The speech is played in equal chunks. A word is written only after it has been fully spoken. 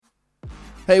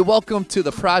Hey, welcome to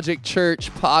the Project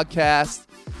Church podcast.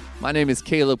 My name is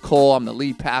Caleb Cole. I'm the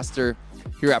lead pastor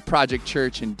here at Project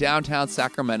Church in downtown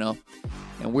Sacramento,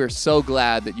 and we're so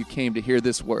glad that you came to hear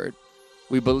this word.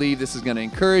 We believe this is going to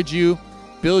encourage you,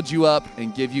 build you up,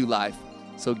 and give you life.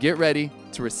 So get ready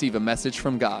to receive a message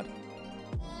from God.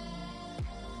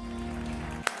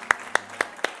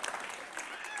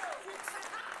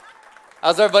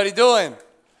 How's everybody doing?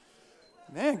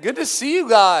 Man, good to see you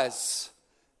guys.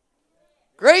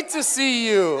 Great to see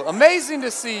you. Amazing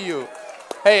to see you.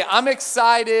 Hey, I'm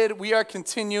excited. We are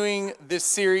continuing this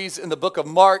series in the book of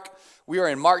Mark. We are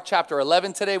in Mark chapter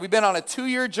 11 today. We've been on a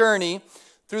 2-year journey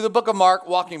through the book of Mark,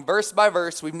 walking verse by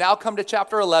verse. We've now come to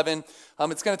chapter 11.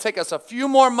 It's going to take us a few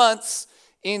more months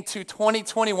into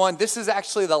 2021. This is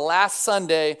actually the last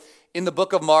Sunday in the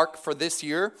book of Mark for this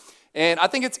year. And I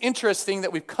think it's interesting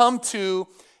that we've come to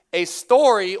a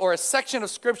story or a section of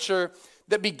scripture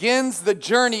that begins the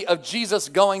journey of Jesus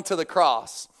going to the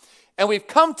cross. And we've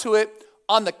come to it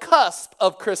on the cusp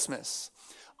of Christmas.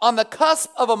 On the cusp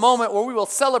of a moment where we will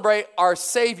celebrate our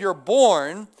Savior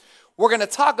born. We're going to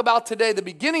talk about today the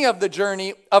beginning of the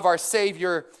journey of our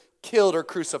Savior killed or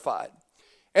crucified.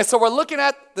 And so we're looking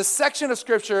at the section of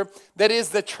scripture that is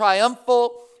the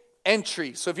triumphal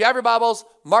entry. So if you have your Bibles,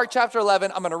 Mark chapter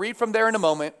 11, I'm going to read from there in a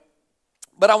moment.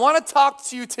 But I want to talk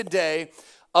to you today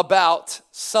about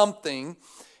something.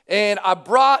 And I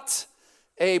brought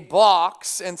a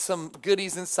box and some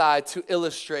goodies inside to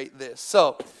illustrate this.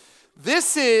 So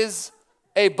this is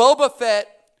a Boba Fett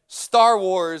Star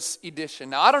Wars edition.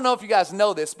 Now, I don't know if you guys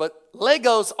know this, but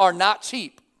Legos are not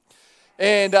cheap.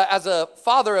 And as a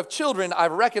father of children,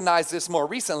 I've recognized this more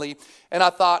recently. And I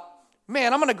thought,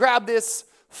 man, I'm going to grab this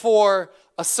for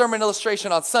a sermon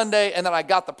illustration on Sunday, and then I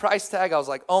got the price tag. I was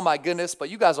like, oh my goodness, but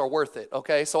you guys are worth it,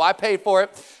 okay? So I paid for it.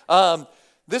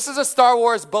 This is a Star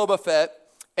Wars Boba Fett,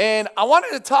 and I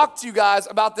wanted to talk to you guys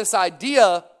about this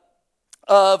idea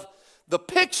of the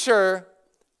picture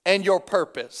and your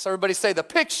purpose. Everybody say the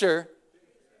picture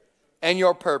and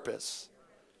your purpose.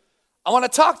 I want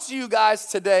to talk to you guys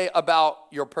today about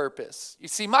your purpose. You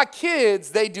see, my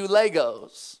kids, they do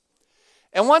Legos.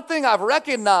 And one thing I've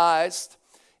recognized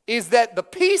is that the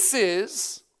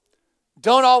pieces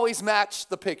don't always match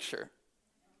the picture.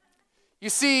 You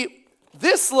see,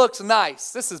 this looks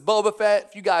nice. This is Boba Fett.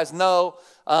 If you guys know,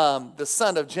 the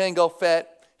son of Jango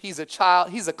Fett. He's a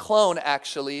child. He's a clone,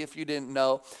 actually, if you didn't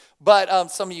know.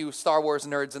 But some of you Star Wars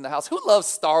nerds in the house, who loves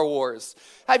Star Wars?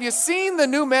 Have you seen the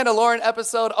new Mandalorian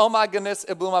episode? Oh my goodness,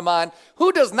 it blew my mind.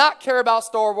 Who does not care about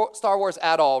Star Wars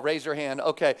at all? Raise your hand.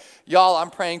 Okay, y'all,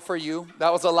 I'm praying for you.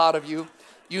 That was a lot of you.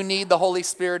 You need the Holy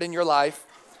Spirit in your life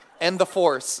and the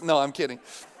Force. No, I'm kidding.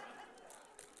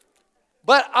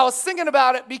 But I was thinking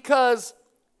about it because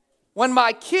when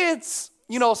my kids,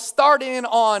 start in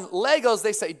on Legos,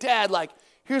 they say, Dad,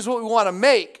 here's what we want to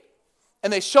make.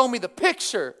 And they show me the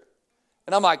picture.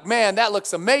 And I'm like, man, that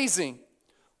looks amazing.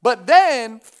 But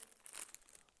then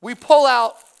we pull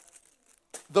out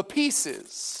the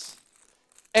pieces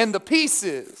and the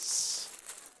pieces.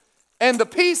 And the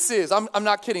pieces, I'm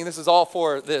not kidding, this is all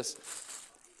for this.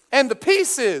 And the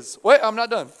pieces, wait, I'm not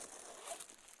done.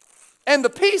 And the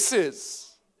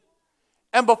pieces.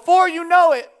 And before you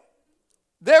know it,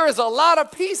 there is a lot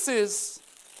of pieces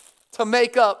to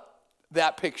make up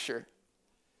that picture.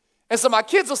 And so my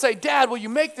kids will say, Dad, will you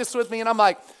make this with me? And I'm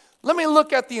like, let me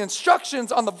look at the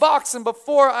instructions on the box. And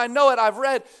before I know it, I've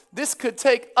read, this could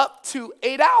take up to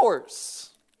 8 hours.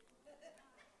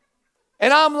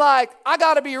 And I'm like, I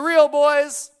got to be real,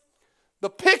 boys. The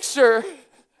picture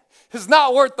is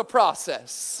not worth the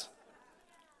process.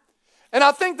 And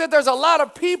I think that there's a lot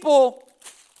of people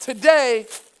today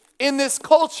in this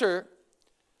culture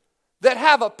that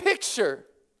have a picture.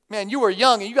 Man, you were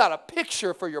young and you got a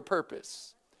picture for your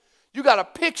purpose. You got a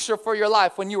picture for your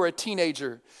life when you were a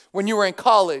teenager, when you were in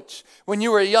college, when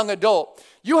you were a young adult.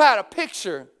 You had a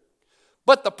picture.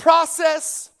 But the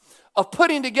process of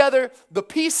putting together the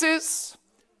pieces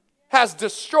has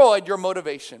destroyed your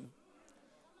motivation.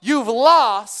 You've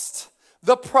lost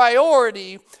the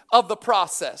priority of the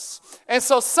process. And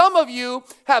so some of you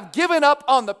have given up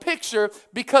on the picture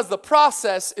because the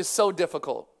process is so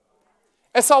difficult.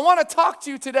 And so I want to talk to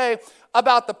you today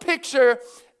about the picture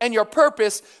and your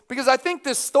purpose, because I think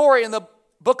this story in the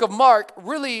book of Mark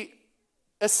really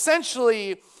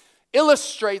essentially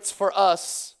illustrates for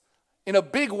us in a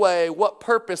big way what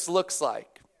purpose looks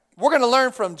like. We're going to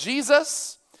learn from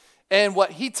Jesus and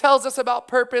what he tells us about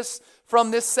purpose from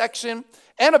this section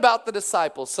and about the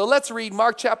disciples. So let's read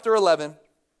Mark chapter 11.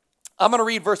 I'm going to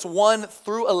read verse 1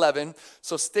 through 11,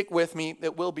 so stick with me.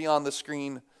 It will be on the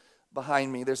screen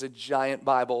behind me. There's a giant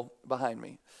Bible behind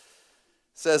me.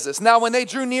 says this. Now when they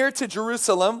drew near to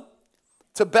Jerusalem,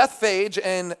 to Bethphage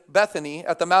and Bethany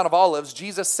at the Mount of Olives,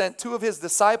 Jesus sent two of his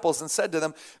disciples and said to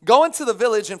them, go into the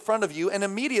village in front of you, and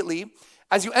immediately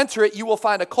as you enter it, you will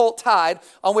find a colt tied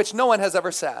on which no one has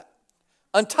ever sat.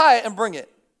 Untie it and bring it.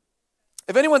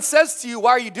 If anyone says to you,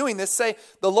 why are you doing this? Say,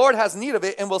 the Lord has need of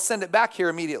it and will send it back here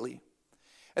immediately.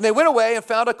 And they went away and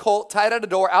found a colt tied at a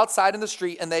door outside in the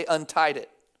street, and they untied it.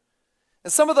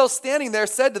 And some of those standing there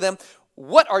said to them,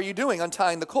 what are you doing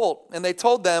untying the colt? And they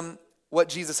told them what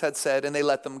Jesus had said, and they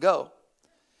let them go.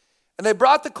 And they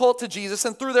brought the colt to Jesus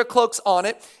and threw their cloaks on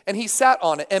it, and he sat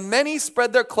on it. And many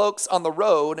spread their cloaks on the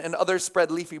road, and others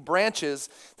spread leafy branches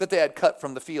that they had cut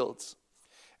from the fields.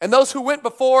 And those who went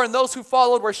before and those who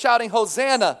followed were shouting,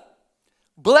 Hosanna!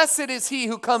 Blessed is he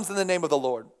who comes in the name of the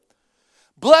Lord.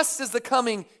 Blessed is the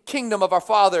coming kingdom of our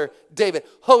father David.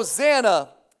 Hosanna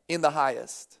in the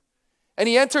highest. And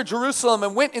he entered Jerusalem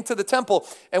and went into the temple.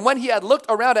 And when he had looked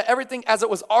around at everything, as it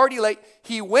was already late,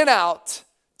 he went out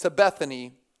to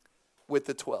Bethany with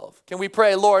the 12. Can we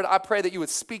pray? Lord, I pray that you would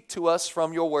speak to us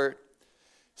from your word.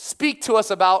 Speak to us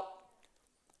about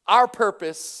our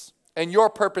purpose and your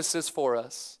purposes for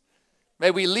us.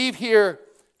 May we leave here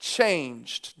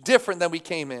changed, different than we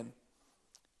came in.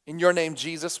 In your name,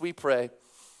 Jesus, we pray.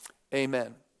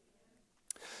 Amen.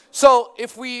 So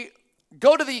if we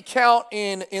go to the account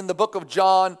in the book of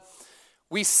John,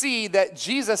 we see that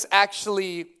Jesus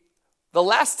actually, the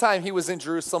last time he was in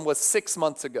Jerusalem was 6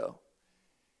 months ago.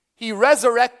 He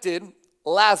resurrected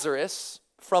Lazarus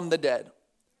from the dead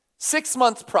 6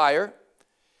 months prior.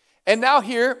 And now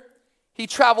here he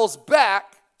travels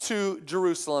back to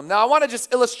Jerusalem. Now I want to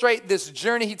just illustrate this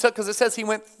journey he took, because it says he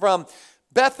went from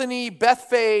Bethany,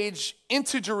 Bethphage,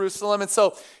 into Jerusalem. And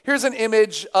so here's an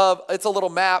image of, it's a little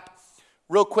map,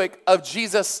 real quick, of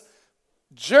Jesus'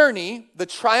 journey, the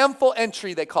triumphal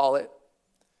entry, they call it.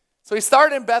 So he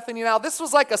started in Bethany. Now, this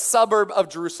was like a suburb of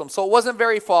Jerusalem, so it wasn't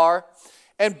very far.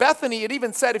 And Bethany, it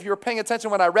even said, if you were paying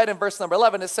attention when I read in verse number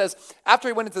 11, it says, after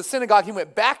he went into the synagogue, he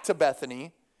went back to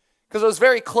Bethany, because it was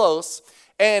very close.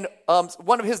 And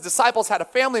one of his disciples had a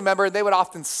family member, and they would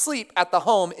often sleep at the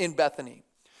home in Bethany.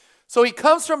 So he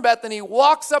comes from Bethany,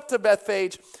 walks up to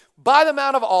Bethphage, by the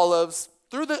Mount of Olives,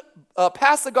 through the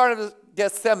past the Garden of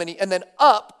Gethsemane, and then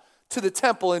up to the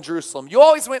temple in Jerusalem. You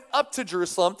always went up to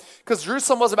Jerusalem because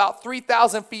Jerusalem was about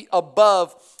 3,000 feet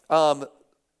above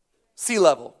sea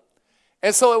level.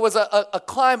 And so it was a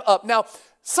climb up. Now,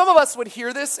 some of us would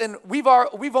hear this, and we've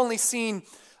only seen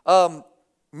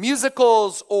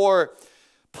musicals or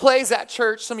plays at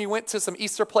church. Some of you went to some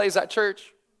Easter plays at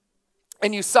church,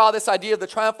 and you saw this idea of the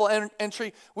triumphal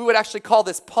entry. We would actually call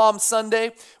this Palm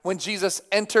Sunday, when Jesus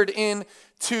entered in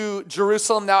to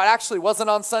Jerusalem. Now, it actually wasn't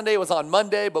on Sunday. It was on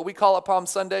Monday, but we call it Palm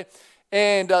Sunday.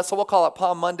 And so we'll call it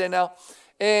Palm Monday now.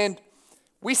 And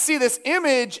we see this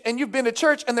image, and you've been to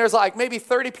church, and there's like maybe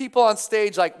 30 people on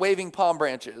stage like waving palm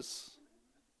branches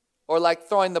or like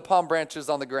throwing the palm branches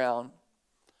on the ground.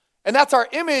 And that's our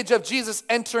image of Jesus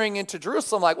entering into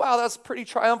Jerusalem. Like, wow, that's pretty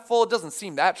triumphal. It doesn't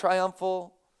seem that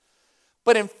triumphal.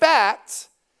 But in fact,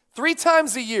 3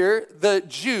 times a year, the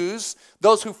Jews,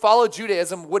 those who follow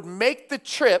Judaism, would make the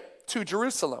trip to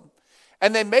Jerusalem.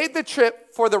 And they made the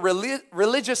trip for the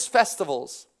religious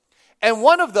festivals. And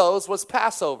one of those was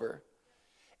Passover.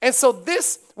 And so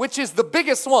this, which is the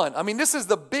biggest one, I mean, this is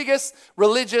the biggest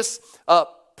religious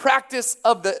practice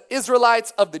of the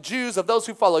Israelites, of the Jews, of those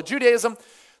who follow Judaism.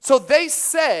 So they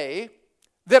say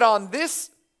that on this,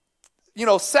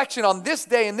 section, on this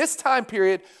day, in this time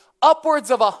period, upwards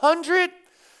of 100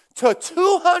 to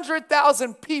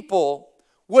 200,000 people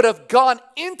would have gone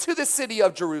into the city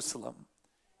of Jerusalem.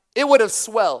 It would have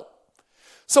swelled.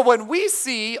 So when we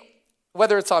see,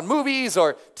 whether it's on movies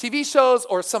or TV shows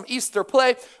or some Easter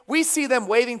play, we see them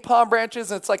waving palm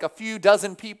branches, and it's like a few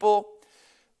dozen people.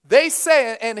 They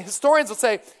say, and historians will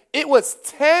say, it was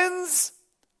tens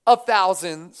of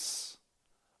thousands,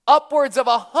 upwards of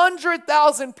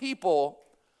 100,000 people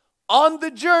on the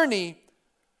journey,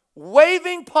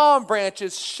 waving palm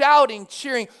branches, shouting,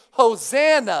 cheering,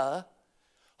 Hosanna,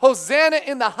 Hosanna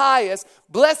in the highest.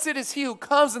 Blessed is he who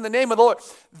comes in the name of the Lord.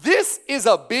 This is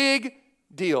a big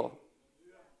deal.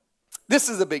 This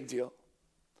is a big deal.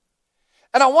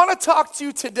 And I want to talk to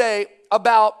you today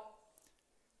about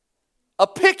a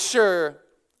picture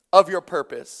of your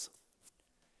purpose.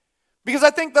 Because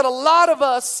I think that a lot of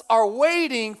us are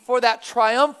waiting for that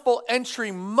triumphal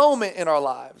entry moment in our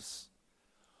lives.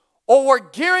 Or we're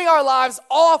gearing our lives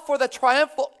off for the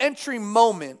triumphal entry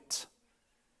moment.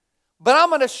 But I'm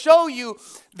going to show you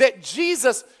that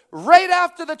Jesus, right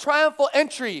after the triumphal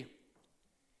entry,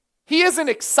 he isn't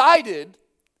excited.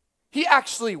 He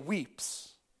actually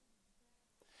weeps.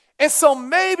 And so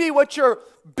maybe what you're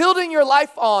building your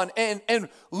life on and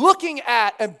looking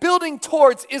at and building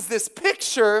towards is this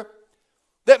picture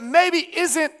that maybe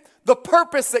isn't the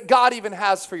purpose that God even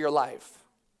has for your life.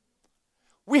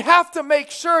 We have to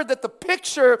make sure that the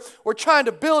picture we're trying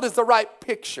to build is the right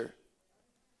picture.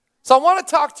 So I want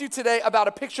to talk to you today about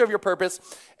a picture of your purpose,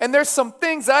 and there's some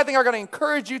things that I think are going to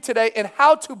encourage you today in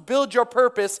how to build your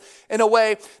purpose in a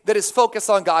way that is focused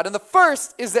on God. And the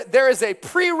first is that there is a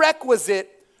prerequisite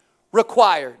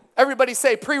required. Everybody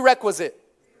say prerequisite.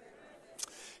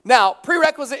 Now,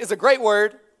 prerequisite is a great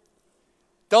word.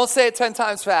 Don't say it 10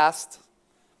 times fast,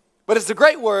 but it's a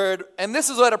great word, and this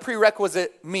is what a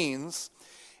prerequisite means.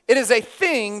 It is a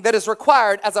thing that is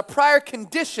required as a prior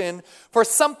condition for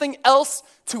something else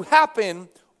to happen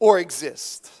or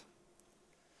exist.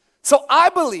 So I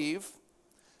believe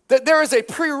that there is a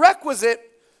prerequisite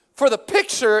for the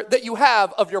picture that you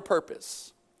have of your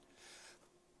purpose.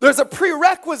 There's a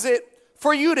prerequisite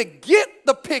for you to get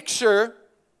the picture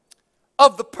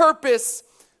of the purpose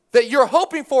that you're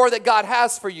hoping for, that God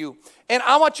has for you. And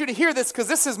I want you to hear this because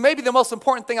this is maybe the most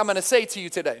important thing I'm going to say to you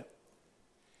today.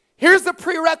 Here's the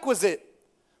prerequisite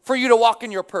for you to walk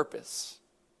in your purpose.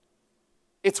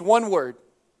 It's one word: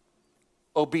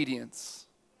 obedience.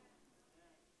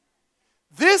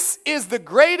 This is the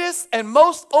greatest and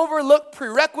most overlooked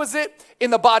prerequisite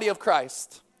in the body of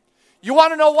Christ. You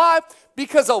want to know why?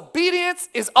 Because obedience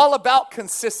is all about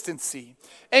consistency.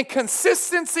 And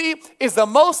consistency is the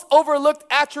most overlooked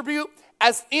attribute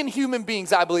as in human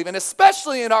beings, I believe, and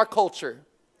especially in our culture.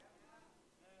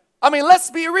 I mean, let's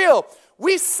be real.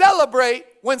 We celebrate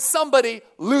when somebody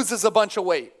loses a bunch of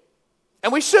weight.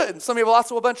 And we shouldn't. Some people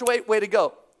lost a bunch of weight, way to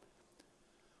go.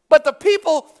 But the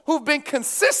people who've been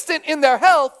consistent in their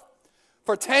health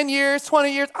for 10 years,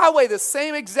 20 years, I weigh the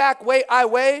same exact weight I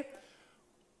weighed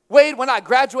when I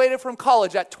graduated from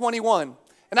college at 21.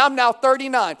 And I'm now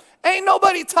 39. Ain't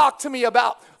nobody talked to me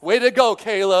about, way to go,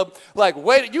 Caleb. Like,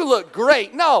 you look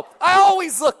great. No, I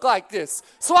always look like this.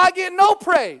 So I get no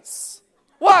praise.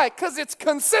 Why? Because it's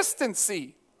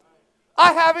consistency.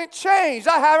 I haven't changed.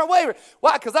 I haven't wavered.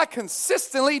 Why? Because I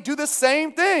consistently do the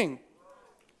same thing.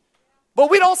 But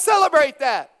we don't celebrate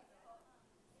that.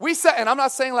 And I'm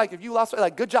not saying like if you lost weight,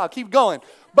 like good job, keep going.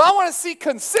 But I want to see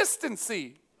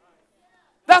consistency.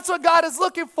 That's what God is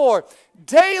looking for.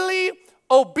 Daily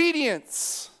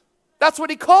obedience. That's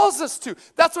what he calls us to.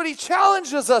 That's what he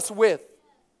challenges us with.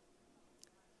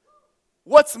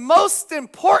 What's most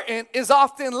important is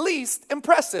often least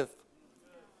impressive.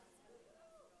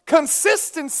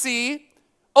 Consistency,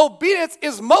 obedience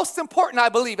is most important, I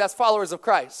believe, as followers of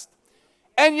Christ.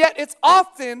 And yet it's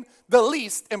often the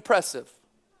least impressive.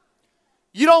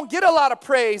 You don't get a lot of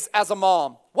praise as a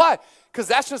mom. Why? Because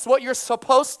that's just what you're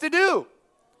supposed to do.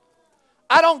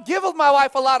 I don't give my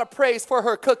wife a lot of praise for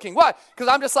her cooking. Why? Because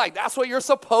I'm just like, that's what you're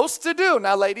supposed to do.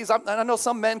 Now, ladies, I know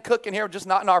some men cook in here, just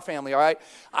not in our family, all right?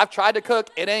 I've tried to cook.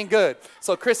 It ain't good.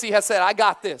 So Chrissy has said, I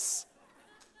got this.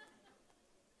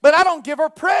 But I don't give her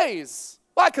praise.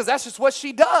 Why? Because that's just what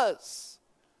she does.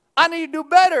 I need to do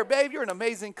better. Babe, you're an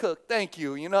amazing cook. Thank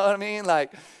you. You know what I mean?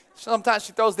 Like, sometimes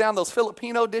she throws down those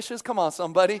Filipino dishes. Come on,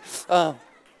 somebody.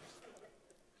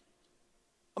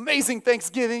 Amazing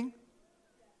Thanksgiving.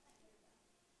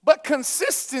 But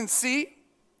consistency,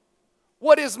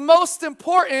 what is most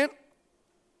important,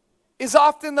 is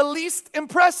often the least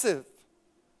impressive.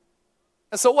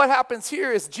 And so what happens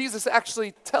here is Jesus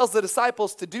actually tells the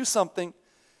disciples to do something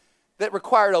that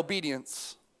required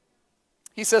obedience.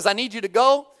 He says, I need you to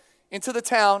go into the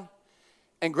town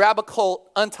and grab a colt,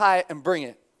 untie it, and bring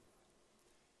it.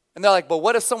 And they're like, but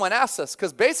what if someone asks us?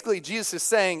 Because basically Jesus is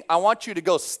saying, I want you to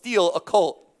go steal a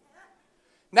colt.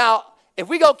 Now, if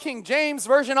we go King James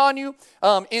version on you,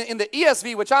 in the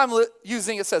ESV, which I'm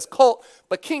using, it says colt.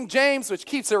 But King James, which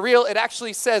keeps it real, it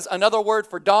actually says another word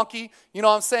for donkey. You know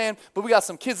what I'm saying? But we got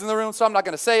some kids in the room, so I'm not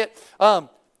going to say it.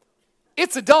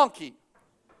 It's a donkey.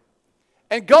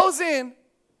 And goes in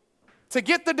to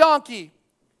get the donkey.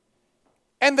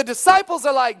 And the disciples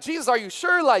are like, Jesus, are you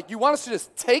sure? Like, you want us to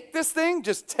just take this thing?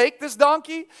 Just take this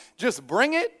donkey? Just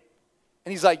bring it?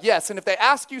 And he's like, yes. And if they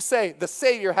ask you, say, the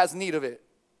Savior has need of it.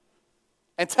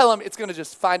 And tell them it's going to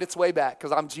just find its way back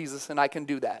because I'm Jesus and I can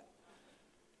do that.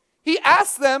 He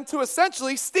asked them to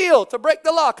essentially steal, to break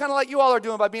the law, kind of like you all are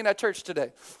doing by being at church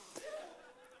today.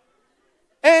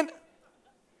 And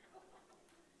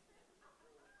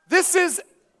this is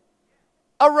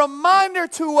a reminder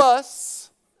to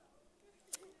us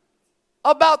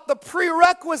about the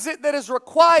prerequisite that is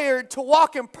required to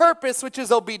walk in purpose, which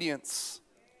is obedience.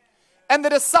 And the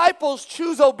disciples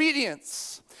choose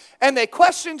obedience. And they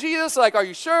question Jesus, like, are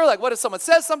you sure? Like, what if someone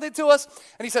says something to us?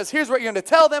 And he says, here's what you're going to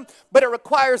tell them, but it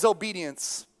requires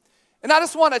obedience. And I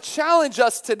just want to challenge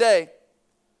us today,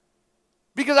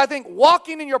 because I think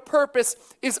walking in your purpose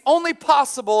is only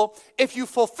possible if you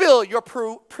fulfill your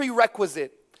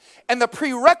prerequisite. And the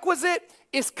prerequisite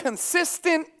is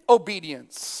consistent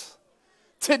obedience.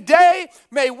 Today,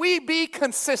 may we be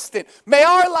consistent. May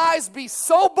our lives be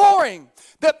so boring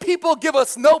that people give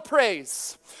us no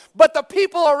praise. But the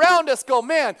people around us go,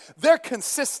 man, they're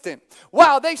consistent.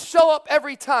 Wow, they show up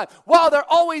every time. Wow, they're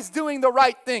always doing the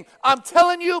right thing. I'm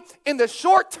telling you, in the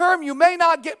short term, you may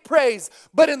not get praise,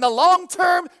 but in the long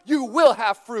term, you will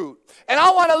have fruit. And I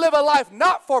want to live a life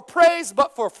not for praise,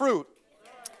 but for fruit.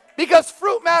 Because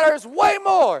fruit matters way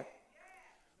more.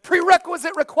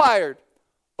 Prerequisite required,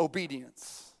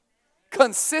 obedience.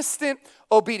 Consistent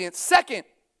obedience. Second,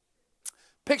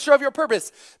 picture of your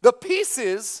purpose. The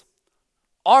pieces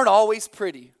aren't always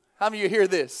pretty. How many of you hear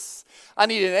this? I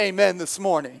need an amen this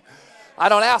morning. I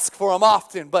don't ask for them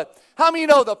often, but how many of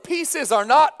you know the pieces are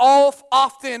not all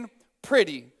often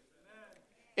pretty?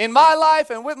 In my life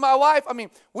and with my wife, I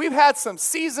mean, we've had some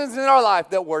seasons in our life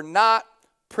that were not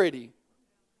pretty.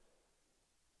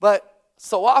 But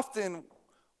so often,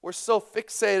 we're so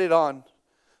fixated on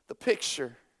the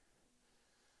picture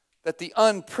that the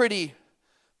unpretty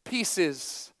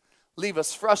pieces leave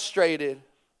us frustrated,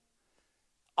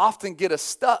 often get us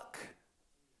stuck,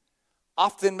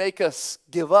 often make us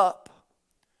give up.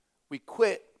 We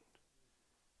quit.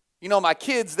 You know, my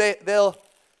kids, they'll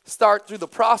start through the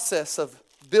process of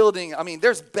building. I mean,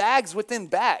 there's bags within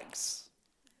bags.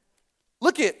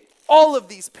 Look at all of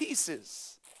these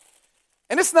pieces.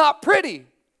 And it's not pretty.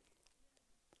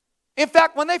 In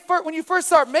fact, when you first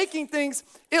start making things,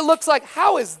 it looks like,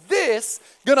 how is this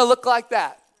going to look like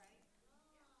that?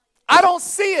 I don't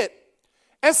see it.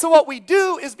 And so what we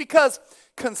do is, because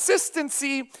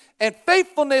consistency and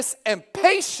faithfulness and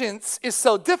patience is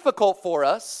so difficult for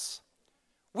us,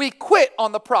 we quit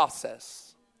on the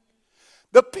process.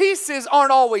 The pieces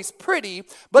aren't always pretty,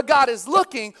 but God is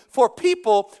looking for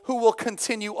people who will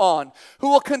continue on, who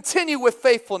will continue with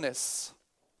faithfulness.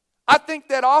 I think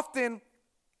that often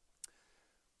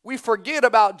we forget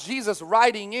about Jesus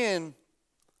riding in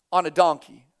on a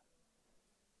donkey.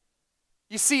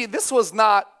 You see, this was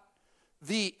not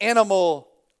the animal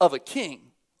of a king.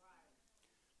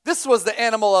 This was the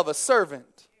animal of a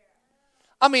servant.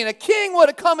 I mean, a king would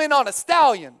have come in on a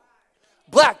stallion.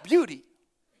 Black Beauty.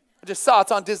 I just saw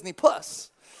it's on Disney Plus.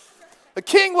 The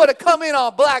king would have come in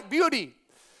on Black Beauty.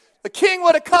 The king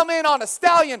would have come in on a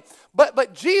stallion.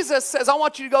 But Jesus says, I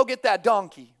want you to go get that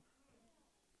donkey.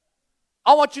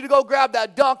 I want you to go grab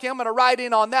that donkey. I'm going to ride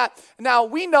in on that. Now,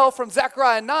 we know from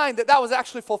Zechariah 9 that was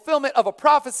actually fulfillment of a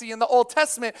prophecy in the Old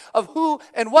Testament of who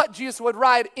and what Jesus would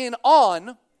ride in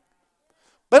on.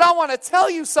 But I want to tell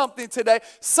you something today.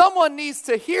 Someone needs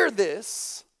to hear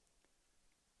this,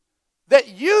 that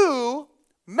you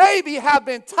maybe have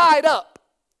been tied up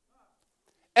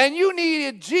and you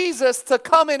needed Jesus to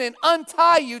come in and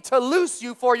untie you, to loose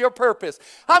you for your purpose.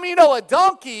 How many know a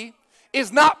donkey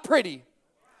is not pretty?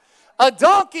 A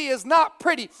donkey is not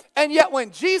pretty. And yet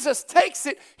when Jesus takes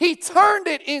it, he turned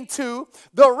it into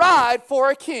the ride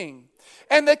for a king.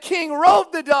 And the king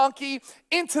rode the donkey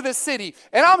into the city.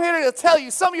 And I'm here to tell you,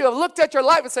 some of you have looked at your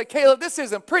life and said, Caleb, this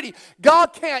isn't pretty.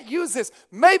 God can't use this.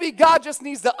 Maybe God just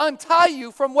needs to untie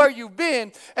you from where you've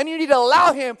been, and you need to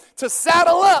allow him to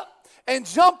saddle up and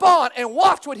jump on and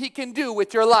watch what he can do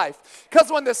with your life.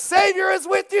 Because when the Savior is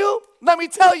with you, let me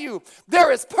tell you,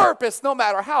 there is purpose no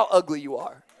matter how ugly you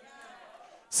are.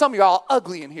 Some of you are all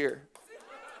ugly in here.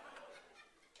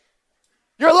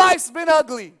 Your life's been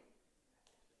ugly.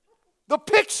 The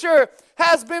picture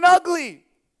has been ugly.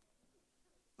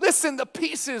 Listen, the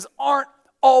pieces aren't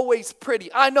always pretty.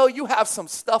 I know you have some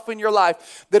stuff in your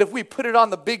life that if we put it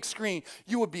on the big screen,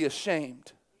 you would be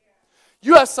ashamed.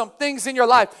 You have some things in your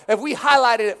life, if we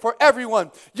highlighted it for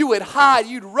everyone, you would hide,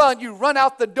 you'd run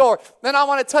out the door. Then I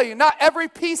want to tell you, not every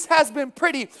piece has been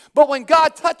pretty, but when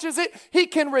God touches it, he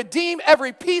can redeem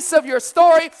every piece of your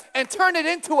story and turn it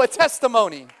into a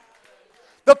testimony.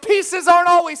 The pieces aren't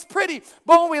always pretty,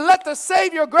 but when we let the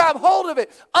Savior grab hold of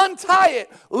it, untie it,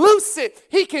 loose it,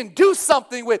 he can do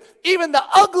something with even the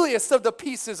ugliest of the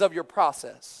pieces of your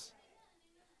process.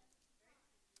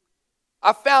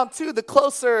 I found too, the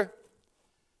closer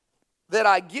that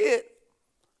I get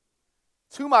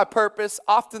to my purpose,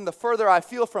 often the further I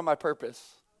feel from my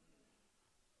purpose.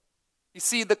 You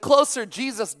see, the closer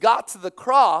Jesus got to the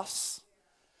cross,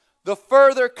 the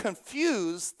further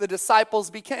confused the disciples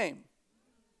became.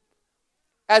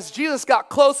 As Jesus got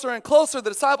closer and closer,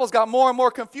 the disciples got more and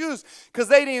more confused because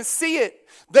they didn't see it.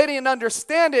 They didn't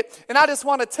understand it. And I just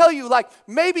want to tell you, like,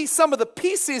 maybe some of the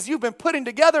pieces you've been putting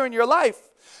together in your life,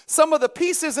 some of the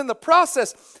pieces in the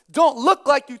process don't look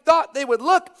like you thought they would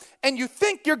look, and you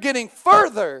think you're getting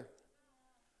further.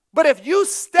 But if you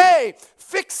stay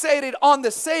fixated on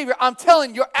the Savior, I'm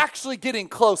telling you, you're actually getting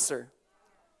closer.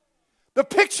 The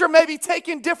picture may be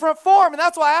taking different form, and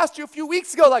that's why I asked you a few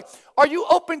weeks ago, like, are you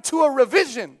open to a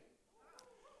revision?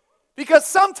 Because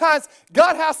sometimes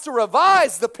God has to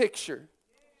revise the picture.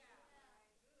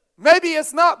 Maybe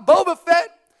it's not Boba Fett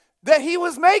that he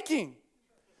was making.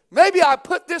 Maybe I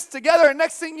put this together, and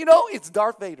next thing you know, it's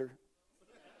Darth Vader.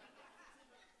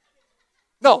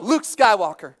 No, Luke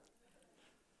Skywalker.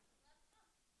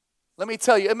 Let me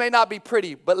tell you, it may not be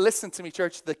pretty, but listen to me,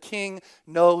 church. The King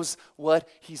knows what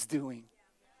he's doing.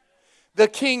 The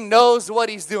King knows what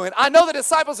he's doing. I know the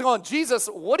disciples are going, Jesus,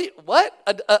 what?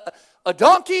 A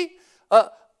donkey?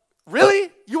 Really?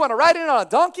 You want to ride in on a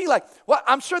donkey? Like, what?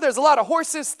 I'm sure there's a lot of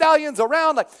horses, stallions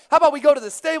around. Like, how about we go to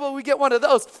the stable and we get one of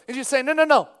those? And you say,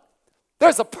 no.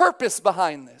 There's a purpose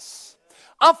behind this.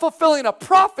 I'm fulfilling a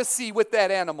prophecy with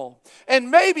that animal. And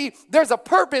maybe there's a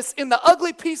purpose in the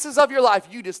ugly pieces of your life.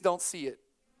 You just don't see it.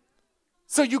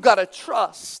 So you got to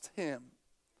trust him.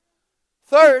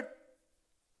 Third,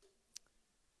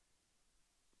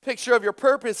 picture of your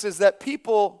purpose is that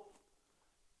people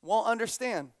won't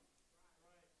understand.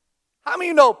 How many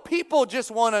of you know people just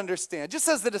won't understand? Just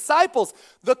as the disciples,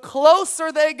 the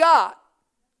closer they got,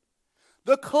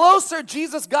 the closer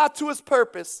Jesus got to his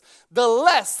purpose, the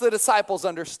less the disciples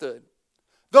understood.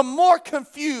 The more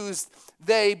confused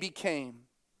they became.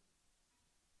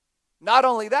 Not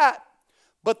only that,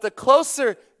 but the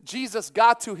closer Jesus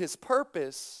got to his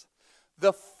purpose,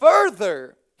 the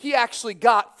further he actually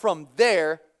got from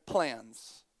their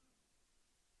plans.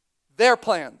 Their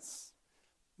plans.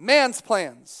 Man's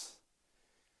plans.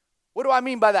 What do I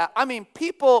mean by that? I mean,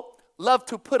 people love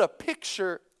to put a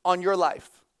picture on your life.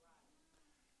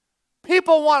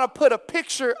 People want to put a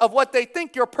picture of what they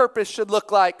think your purpose should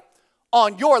look like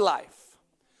on your life.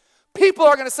 People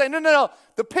are going to say, no,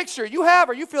 the picture you have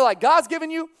or you feel like God's given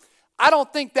you, I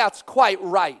don't think that's quite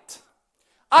right.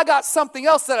 I got something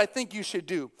else that I think you should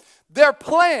do. Their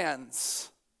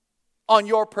plans on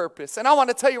your purpose. And I want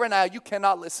to tell you right now, you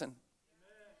cannot listen.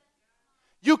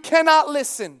 You cannot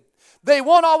listen. They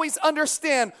won't always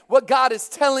understand what God is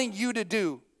telling you to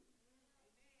do.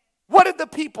 What did the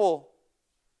people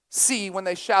see when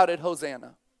they shouted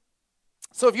Hosanna?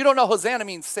 So if you don't know, Hosanna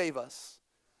means save us.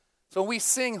 So when we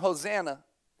sing Hosanna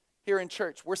here in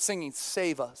church, we're singing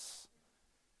save us.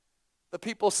 The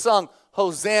people sung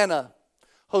Hosanna,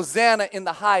 Hosanna in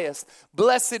the highest.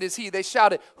 Blessed is he, they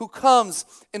shouted, who comes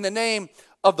in the name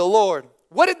of the Lord.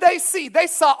 What did they see? They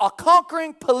saw a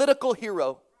conquering political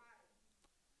hero.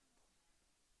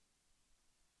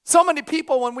 So many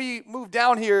people when we moved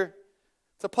down here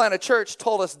to plant a church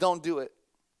told us don't do it.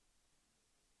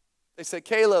 They said,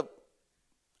 Caleb,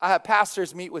 I have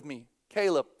pastors meet with me.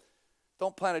 Caleb,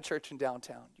 don't plant a church in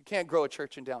downtown. You can't grow a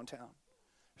church in downtown.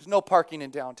 There's no parking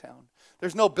in downtown.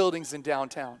 There's no buildings in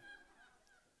downtown.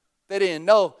 They didn't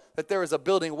know that there was a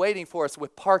building waiting for us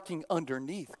with parking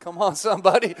underneath. Come on,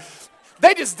 somebody.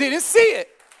 They just didn't see it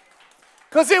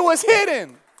because it was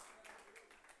hidden.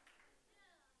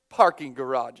 Parking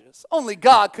garages. Only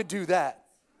God could do that.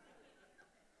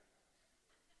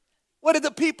 What did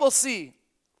the people see?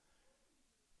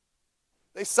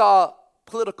 They saw a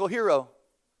political hero.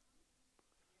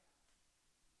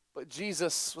 But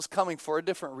Jesus was coming for a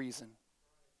different reason.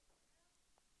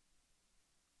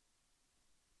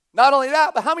 Not only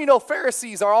that, but how many know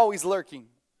Pharisees are always lurking?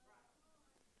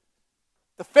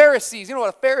 The Pharisees, you know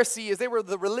what a Pharisee is? They were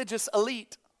the religious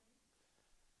elite.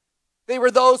 They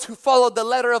were those who followed the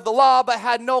letter of the law but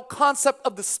had no concept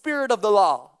of the spirit of the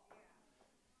law.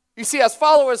 You see, as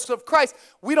followers of Christ,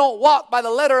 we don't walk by the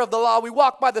letter of the law, we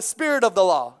walk by the spirit of the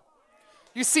law.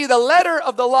 You see, the letter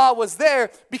of the law was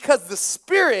there because the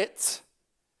spirit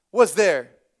was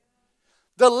there.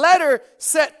 The letter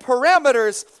set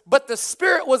parameters, but the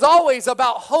spirit was always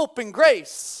about hope and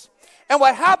grace. And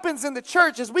what happens in the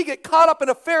church is we get caught up in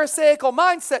a Pharisaical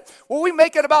mindset where we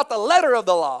make it about the letter of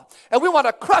the law. And we want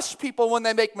to crush people when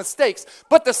they make mistakes.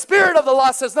 But the spirit of the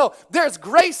law says, no, there's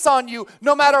grace on you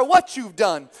no matter what you've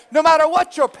done, no matter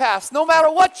what your past, no matter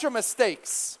what your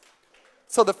mistakes.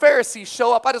 So the Pharisees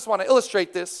show up. I just want to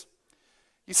illustrate this.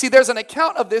 You see, there's an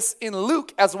account of this in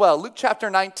Luke as well, Luke chapter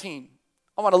 19.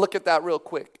 I want to look at that real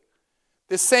quick.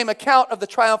 This same account of the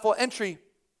triumphal entry.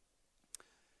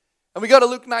 And we go to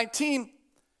Luke 19.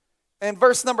 And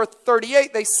verse number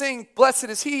 38, they sing, "Blessed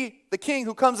is he, the King,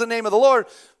 who comes in the name of the Lord,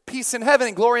 peace in heaven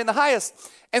and glory in the highest."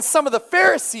 And some of the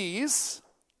Pharisees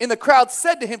in the crowd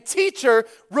said to him, "Teacher,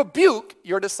 rebuke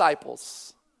your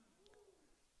disciples."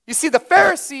 You see, the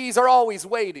Pharisees are always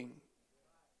waiting.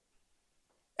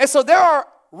 And so there are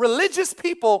religious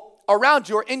people around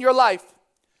you or in your life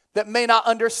that may not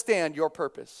understand your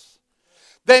purpose.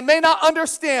 They may not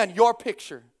understand your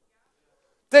picture.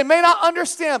 They may not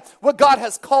understand what God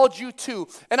has called you to.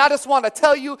 And I just want to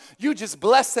tell you, you just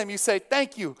bless them. You say,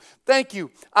 thank you,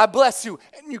 I bless you,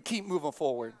 and you keep moving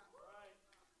forward.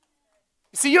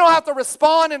 You see, you don't have to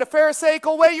respond in a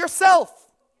Pharisaical way yourself.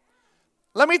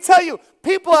 Let me tell you,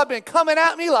 people have been coming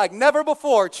at me like never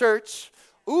before, church.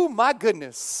 Ooh, my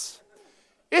goodness.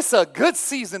 It's a good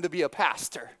season to be a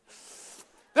pastor.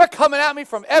 They're coming at me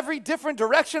from every different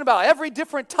direction about every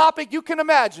different topic you can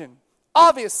imagine.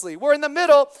 Obviously, we're in the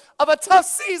middle of a tough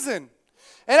season.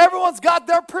 And everyone's got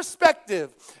their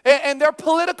perspective and their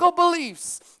political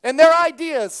beliefs and their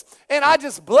ideas. And I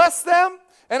just bless them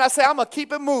and I say, I'm going to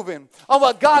keep it moving on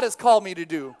what God has called me to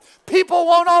do. People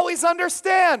won't always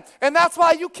understand. And that's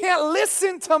why you can't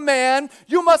listen to man.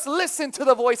 You must listen to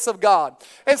the voice of God.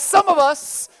 And some of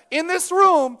us in this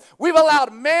room, we've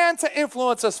allowed man to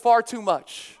influence us far too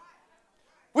much.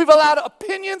 We've allowed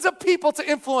opinions of people to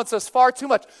influence us far too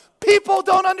much. People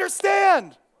don't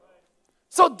understand.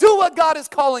 So do what God is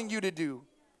calling you to do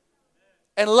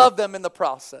and love them in the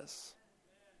process.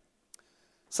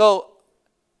 So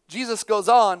Jesus goes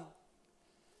on.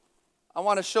 I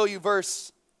want to show you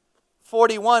verse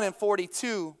 41 and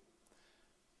 42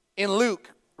 in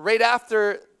Luke. Right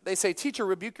after they say, "Teacher,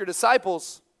 rebuke your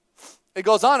disciples," it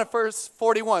goes on in verse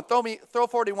 41. Throw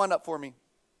 41 up for me.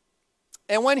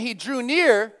 "And when he drew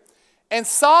near and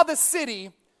saw the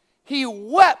city, he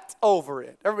wept over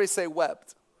it." Everybody say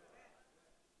wept.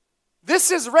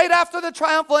 This is right after the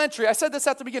triumphal entry. I said this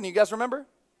at the beginning. You guys remember?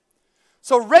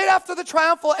 So right after the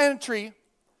triumphal entry,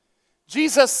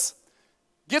 Jesus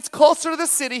gets closer to the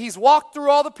city. He's walked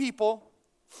through all the people,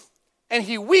 and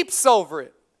he weeps over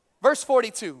it. Verse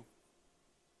 42.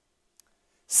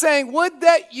 Saying, "Would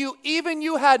that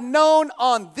you had known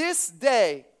on this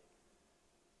day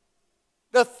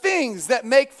the things that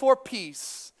make for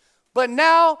peace, but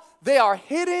now they are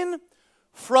hidden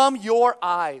from your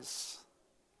eyes."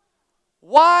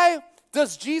 Why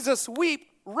does Jesus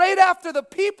weep right after the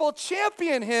people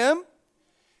champion him,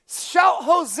 shout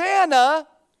Hosanna,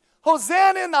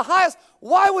 Hosanna in the highest?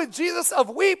 Why would Jesus have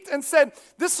wept and said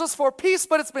this was for peace,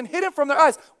 but it's been hidden from their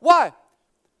eyes? Why?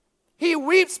 He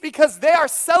weeps because they are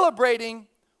celebrating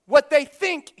what they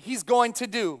think he's going to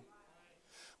do.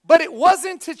 But it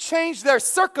wasn't to change their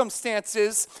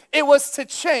circumstances, it was to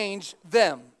change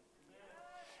them.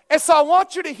 And so I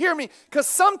want you to hear me, because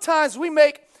sometimes we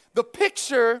make the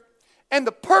picture and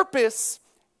the purpose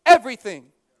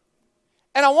everything.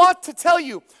 And I want to tell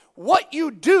you, what you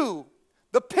do,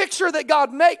 the picture that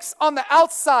God makes on the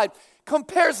outside,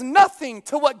 compares nothing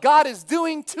to what God is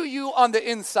doing to you on the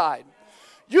inside.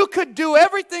 You could do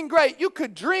everything great. You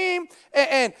could dream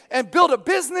and build a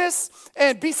business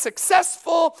and be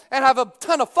successful and have a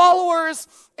ton of followers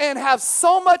and have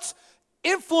so much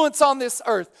influence on this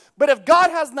earth. But if God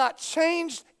has not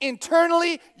changed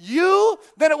internally you,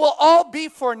 then it will all be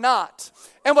for naught.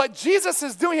 And what Jesus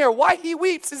is doing here, why he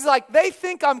weeps, is like they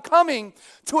think I'm coming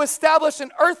to establish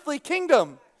an earthly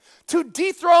kingdom, to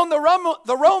dethrone the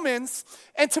Romans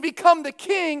and to become the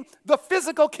king, the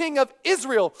physical king of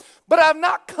Israel. But I've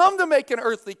not come to make an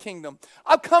earthly kingdom.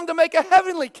 I've come to make a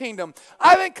heavenly kingdom. I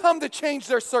haven't come to change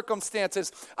their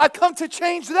circumstances. I've come to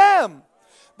change them,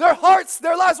 their hearts,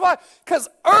 their lives. Why? Because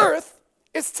earth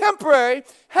is temporary,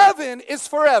 heaven is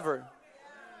forever.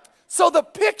 So the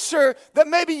picture that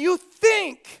maybe you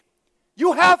think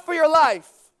you have for your life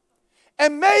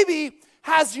and maybe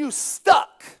has you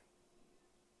stuck.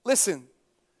 Listen,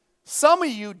 some of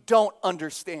you don't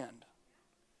understand.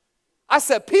 I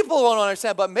said people don't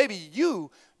understand, but maybe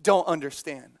you don't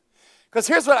understand. Because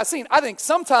here's what I've seen. I think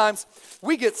sometimes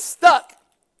we get stuck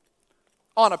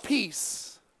on a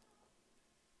piece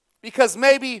because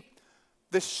maybe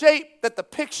the shape that the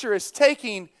picture is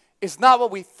taking is not what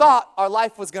we thought our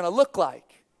life was going to look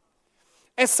like.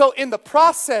 And so in the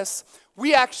process,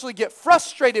 we actually get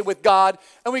frustrated with God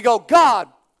and we go, God,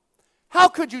 how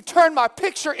could you turn my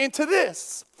picture into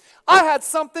this? I had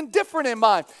something different in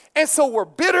mind. And so we're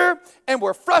bitter and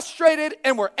we're frustrated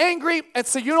and we're angry. And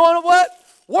so you know what?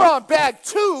 We're on bag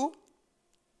 2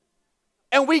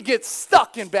 and we get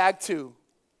stuck in bag 2.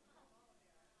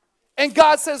 And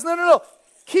God says, no,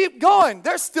 keep going.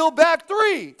 There's still bag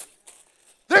 3.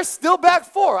 There's still bag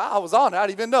 4. I was on it. I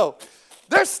didn't even know.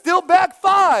 There's still bag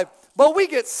 5, but we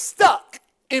get stuck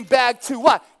in bag 2.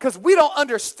 Why? Because we don't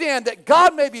understand that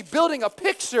God may be building a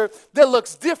picture that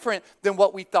looks different than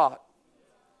what we thought.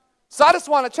 So I just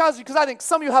want to challenge you, because I think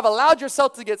some of you have allowed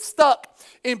yourself to get stuck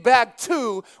in bag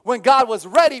 2 when God was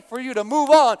ready for you to move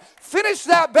on. Finish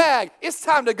that bag. It's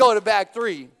time to go to bag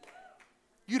 3.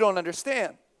 You don't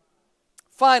understand.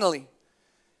 Finally,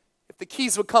 if the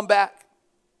keys would come back,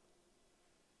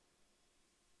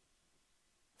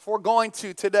 if we're going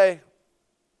to today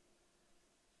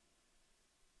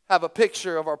have a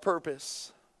picture of our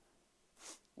purpose,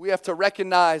 we have to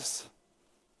recognize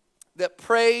that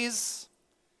praise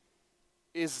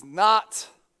is not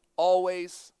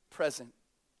always present.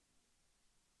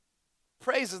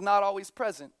 Praise is not always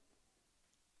present.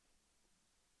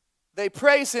 They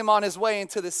praise him on his way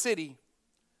into the city,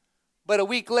 but a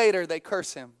week later they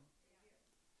curse him.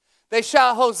 They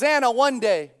shout Hosanna one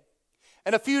day,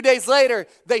 and a few days later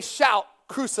they shout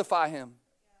crucify him.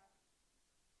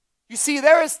 You see,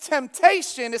 there is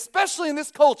temptation, especially in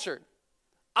this culture.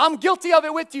 I'm guilty of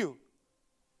it with you.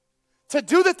 To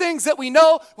do the things that we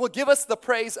know will give us the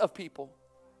praise of people.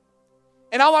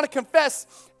 And I want to confess,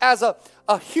 as a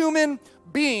human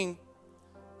being,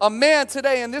 a man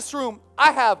today in this room,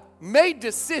 I have made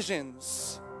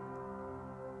decisions,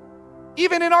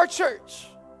 even in our church,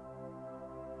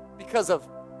 because of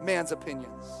man's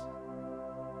opinions.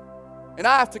 And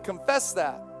I have to confess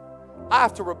that. I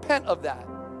have to repent of that.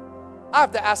 I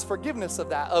have to ask forgiveness of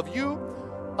that, of you,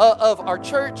 of our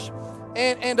church,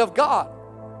 and of God.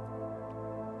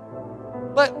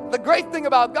 But the great thing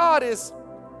about God is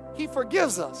he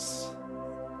forgives us.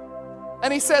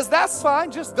 And he says, that's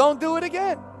fine, just don't do it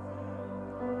again.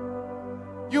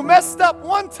 You messed up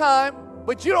one time,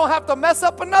 but you don't have to mess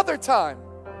up another time.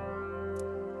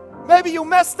 Maybe you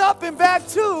messed up in bag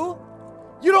 2,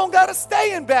 you don't got to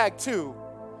stay in bag 2.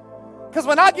 Because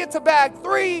when I get to bag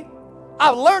 3,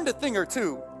 I've learned a thing or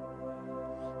two.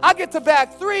 I get to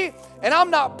bag 3, and I'm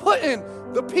not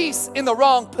putting the piece in the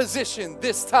wrong position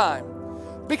this time,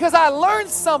 because I learned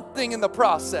something in the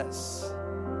process.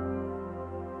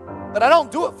 But I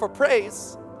don't do it for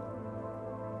praise.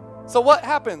 So what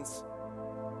happens?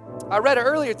 I read it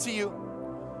earlier to you.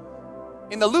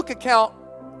 In the Luke account,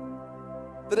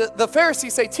 the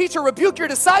Pharisees say, teacher, rebuke your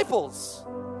disciples.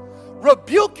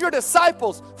 Rebuke your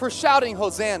disciples for shouting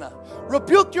Hosanna.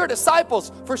 Rebuke your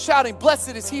disciples for shouting,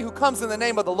 blessed is he who comes in the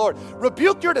name of the Lord.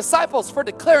 Rebuke your disciples for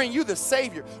declaring you the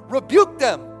Savior. Rebuke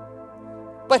them.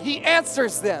 But he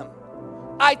answers them,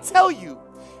 I tell you,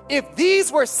 if these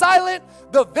were silent,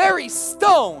 the very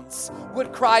stones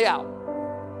would cry out.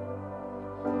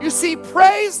 You see,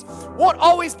 praise won't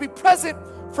always be present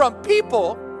from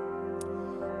people,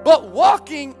 but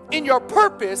walking in your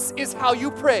purpose is how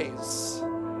you praise.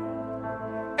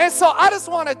 And so I just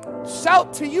want to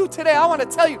shout to you today. I want to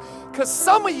tell you, because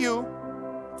some of you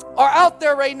are out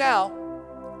there right now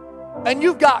and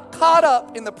you've got caught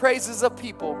up in the praises of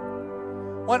people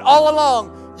when all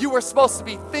along you were supposed to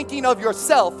be thinking of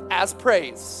yourself as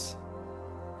praise.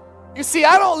 You see,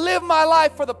 I don't live my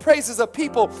life for the praises of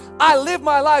people. I live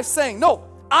my life saying, no,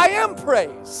 I am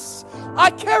praise.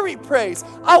 I carry praise.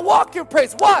 I walk in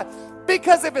praise. Why?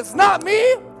 Because if it's not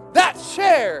me, that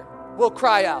chair will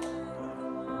cry out.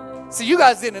 See, you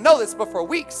guys didn't know this, but for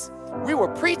weeks, we were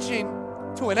preaching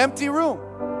to an empty room.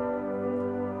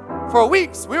 For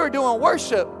weeks, we were doing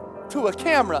worship to a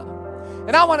camera.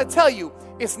 And I want to tell you,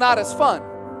 it's not as fun.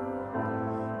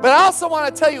 But I also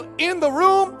want to tell you, in the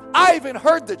room, I even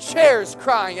heard the chairs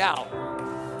crying out.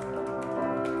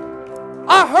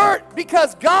 I heard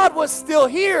because God was still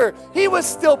here. He was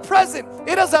still present.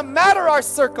 It doesn't matter our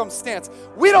circumstance.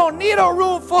 We don't need a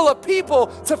room full of people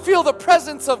to feel the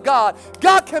presence of God.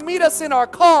 God can meet us in our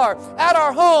car, at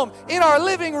our home, in our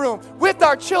living room, with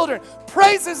our children.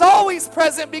 Praise is always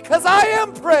present because I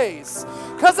am praise.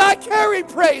 Because I carry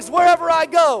praise wherever I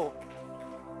go.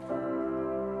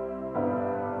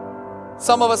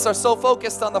 Some of us are so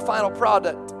focused on the final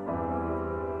product.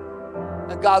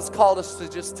 And God's called us to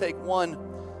just take one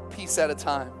piece at a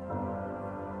time.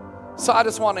 So I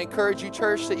just want to encourage you,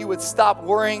 church, that you would stop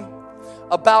worrying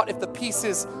about if the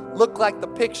pieces look like the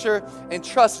picture and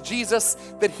trust Jesus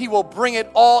that he will bring it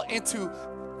all into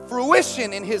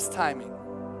fruition in his timing.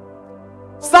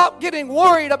 Stop getting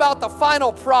worried about the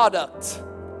final product.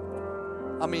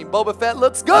 I mean, Boba Fett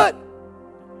looks good.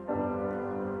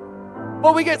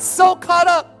 But we get so caught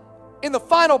up in the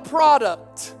final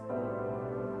product.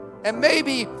 And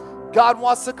maybe God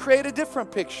wants to create a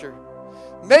different picture.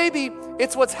 Maybe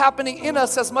it's what's happening in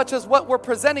us as much as what we're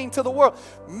presenting to the world.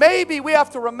 Maybe we have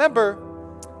to remember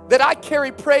that I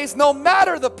carry praise no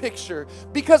matter the picture,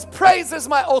 because praise is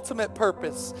my ultimate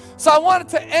purpose. So I wanted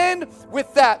to end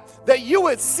with that you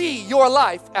would see your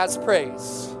life as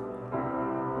praise.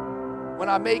 When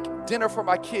I make dinner for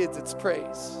my kids, it's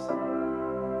praise.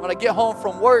 When I get home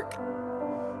from work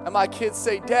and my kids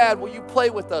say, "Dad, will you play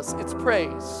with us?" It's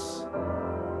praise.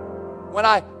 When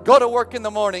I go to work in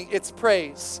the morning, it's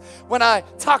praise. When I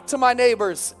talk to my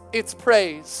neighbors, it's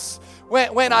praise.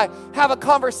 When I have a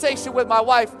conversation with my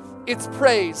wife, it's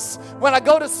praise. When I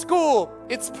go to school,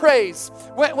 it's praise.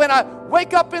 When I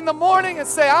wake up in the morning and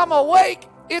say, "I'm awake,"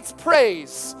 it's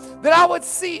praise. That I would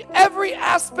see every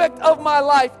aspect of my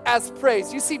life as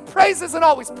praise. You see, praise isn't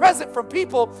always present from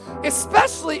people,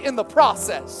 especially in the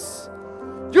process.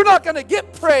 You're not going to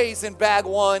get praise in bag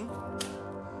 1.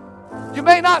 You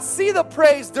may not see the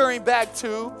praise during bag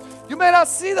 2. You may not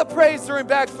see the praise during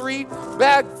bag 3,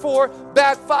 bag 4,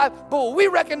 bag 5. But what we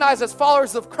recognize as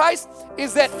followers of Christ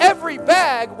is that every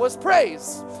bag was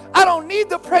praise. I don't need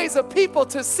the praise of people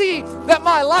to see that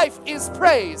my life is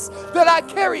praise, that I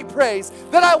carry praise,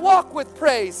 that I walk with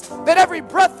praise, that every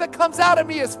breath that comes out of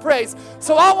me is praise.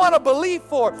 So I want to believe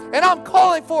for, and I'm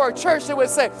calling for a church that would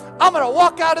say, I'm going to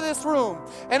walk out of this room,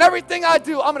 and everything I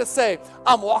do, I'm going to say,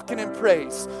 I'm walking in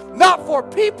praise. Not for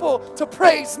people to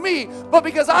praise me, but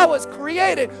because I was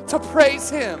created to praise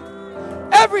Him.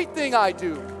 Everything I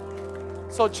do.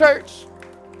 So church,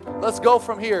 let's go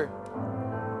from here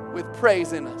with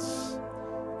praise in us.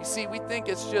 You see, we think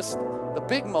it's just the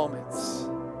big moments.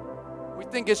 We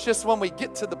think it's just when we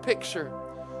get to the picture.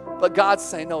 But God's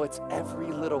saying, no, it's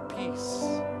every little piece.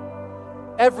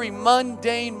 Every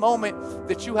mundane moment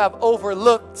that you have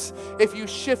overlooked, if you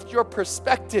shift your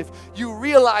perspective, you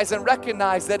realize and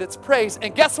recognize that it's praise.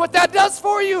 And guess what that does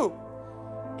for you?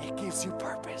 It gives you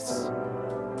purpose.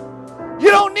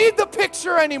 You don't need the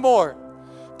picture anymore.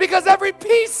 Because every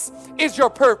piece is your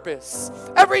purpose.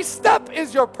 Every step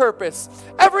is your purpose.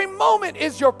 Every moment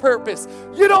is your purpose.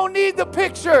 You don't need the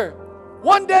picture.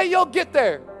 One day you'll get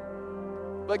there.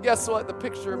 But guess what? The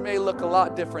picture may look a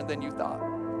lot different than you thought.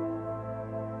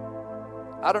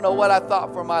 I don't know what I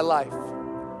thought for my life.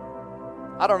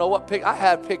 I don't know what I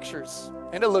had pictures,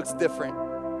 and it looks different.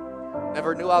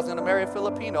 Never knew I was going to marry a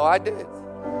Filipino. I did.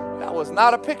 That was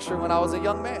not a picture when I was a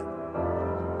young man.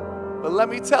 But let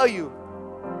me tell you,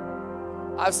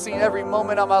 I've seen every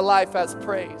moment of my life as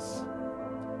praise.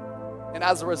 And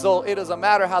as a result, it doesn't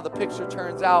matter how the picture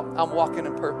turns out, I'm walking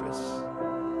in purpose.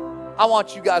 I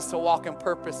want you guys to walk in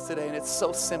purpose today, and it's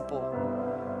so simple.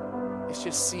 It's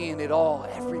just seeing it all,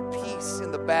 every piece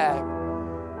in the bag,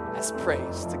 as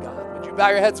praise to God. Would you bow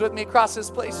your heads with me across this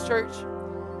place, church?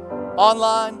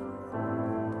 Online.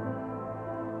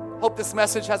 Hope this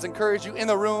message has encouraged you in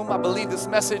the room. I believe this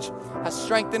message has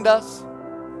strengthened us.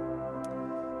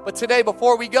 But today,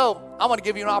 before we go, I want to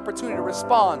give you an opportunity to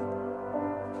respond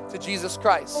to Jesus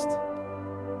Christ,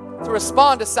 to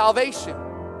respond to salvation.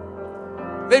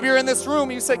 Maybe you're in this room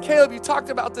and you said, Caleb, you talked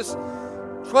about this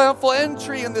triumphal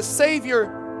entry and this Savior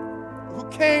who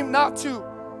came not to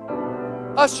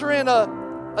usher in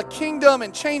a kingdom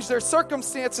and change their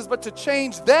circumstances, but to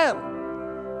change them.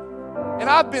 And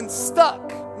I've been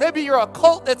stuck. Maybe you're a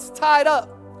cult that's tied up.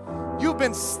 You've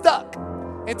been stuck.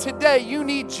 And today, you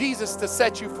need Jesus to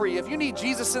set you free. If you need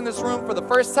Jesus in this room for the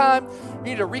first time, you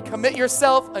need to recommit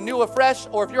yourself anew, afresh,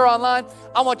 or if you're online,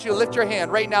 I want you to lift your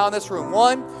hand right now in this room.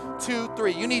 1, 2,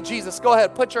 3. You need Jesus. Go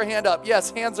ahead, put your hand up. Yes,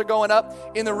 hands are going up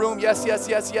in the room. Yes, yes,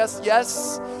 yes, yes,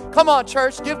 yes. Come on,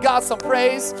 church, give God some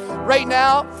praise right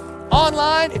now.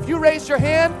 Online, if you raise your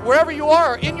hand, wherever you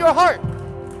are, or in your heart,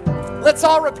 let's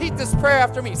all repeat this prayer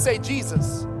after me. Say,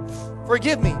 Jesus,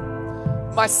 forgive me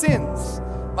my sins,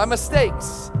 my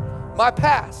mistakes, my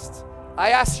past. I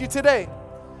ask you today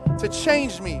to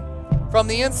change me from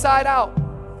the inside out.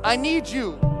 I need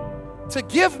you to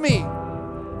give me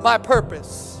my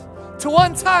purpose, to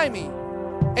untie me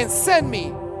and send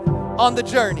me on the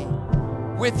journey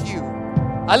with you.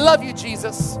 I love you,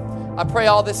 Jesus. I pray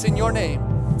all this in your name.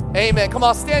 Amen. Come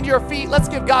on, stand to your feet. Let's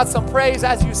give God some praise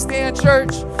as you stand,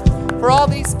 church, for all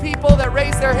these people that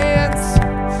raise their hands.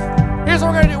 Here's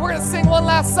what we're going to do. We're going to sing one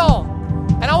last song.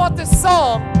 And I want this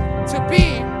song to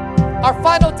be our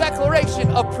final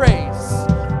declaration of praise.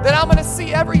 That I'm going to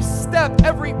see every step,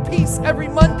 every piece, every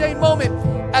mundane moment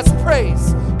as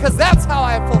praise. Because that's how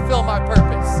I fulfill my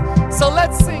purpose. So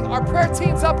let's sing. Our prayer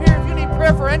team's up here. If you need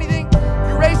prayer for anything, if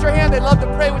you raise your hand, they'd love to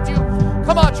pray with you.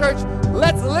 Come on, church.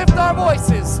 Let's lift our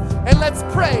voices and let's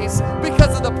praise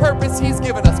because of the purpose He's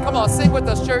given us. Come on, sing with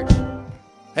us, church.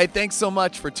 Hey, thanks so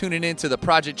much for tuning in to the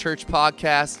Project Church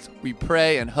podcast. We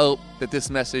pray and hope that this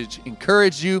message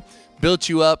encouraged you, built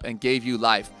you up, and gave you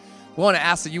life. We want to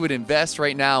ask that you would invest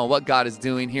right now in what God is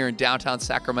doing here in downtown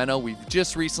Sacramento. We've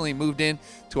just recently moved in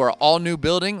to our all-new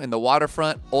building in the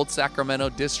waterfront, Old Sacramento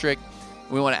District.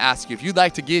 We want to ask you, if you'd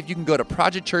like to give, you can go to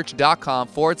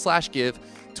projectchurch.com/give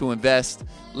to invest.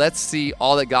 Let's see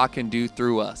all that God can do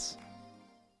through us.